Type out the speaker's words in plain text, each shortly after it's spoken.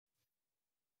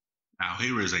Now,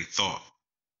 here is a thought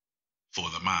for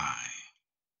the mind.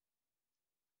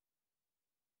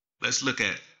 Let's look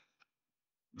at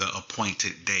the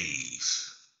appointed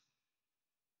days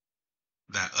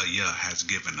that Ehyeh has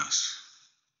given us.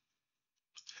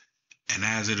 And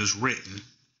as it is written,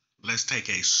 let's take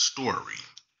a story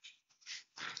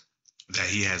that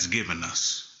he has given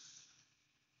us.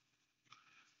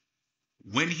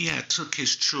 When he had took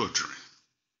his children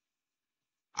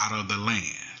out of the land,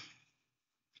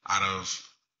 out of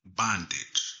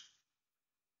bondage,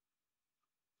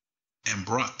 and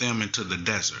brought them into the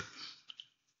desert,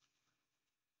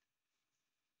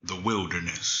 the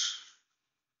wilderness,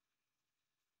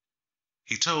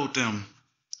 he told them,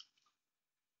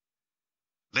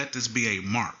 let this be a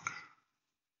mark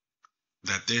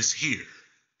that this here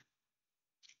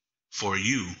for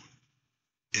you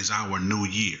is our new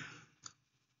year.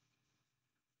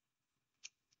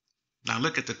 Now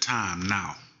look at the time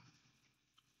now.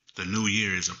 The new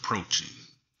year is approaching.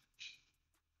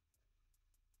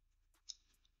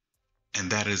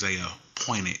 And that is a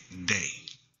appointed day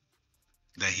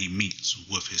that he meets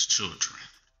with his children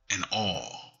and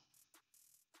all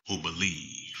who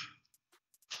believe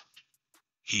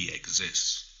he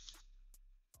exists.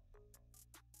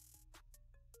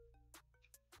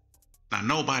 Now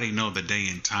nobody know the day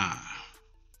and time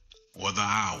or the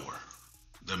hour,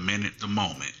 the minute, the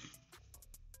moment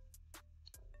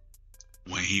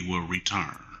when he will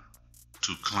return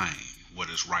to claim what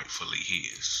is rightfully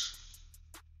his.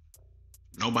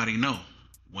 Nobody know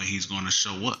when he's going to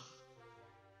show up.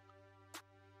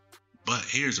 But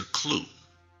here's a clue.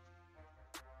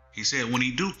 He said when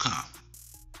he do come,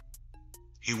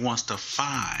 he wants to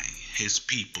find his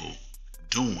people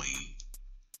doing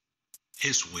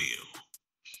his will,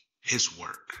 his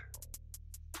work.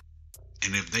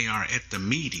 And if they are at the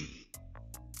meeting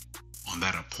on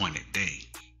that appointed day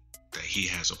that he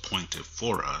has appointed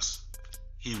for us,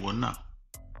 he will know,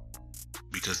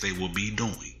 because they will be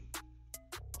doing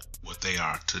what they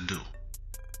are to do.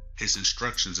 His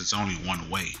instructions is only one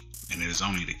way, and it is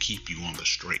only to keep you on the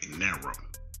straight and narrow.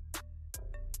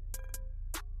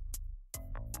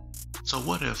 So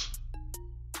what if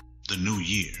the new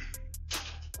year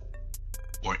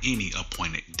or any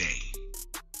appointed day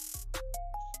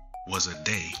was a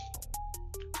day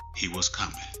he was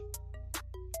coming?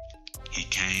 He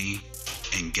came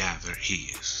and gathered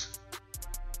his.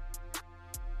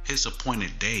 His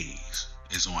appointed days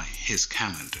is on his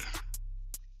calendar.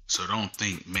 So don't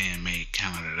think man-made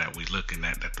calendar that we looking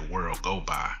at that the world go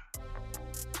by.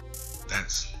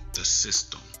 That's the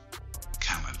system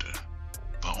calendar.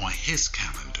 But on his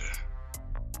calendar,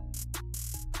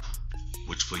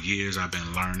 which for years I've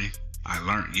been learning, I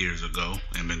learned years ago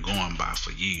and been going by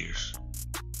for years.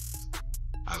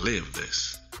 I live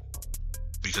this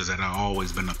because that had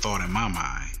always been a thought in my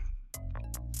mind.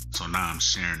 So now I'm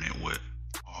sharing it with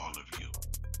all of you,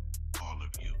 all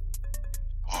of you,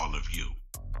 all of you.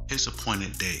 His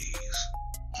appointed days,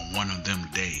 on one of them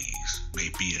days, may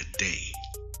be a day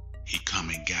he come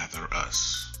and gather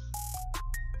us.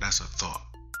 That's a thought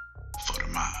for the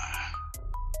mind.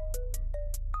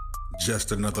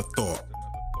 Just another thought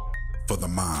for the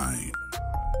mind.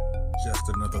 Just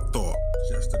another thought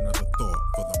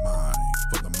for the mind,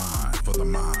 for the mind, for the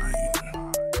mind.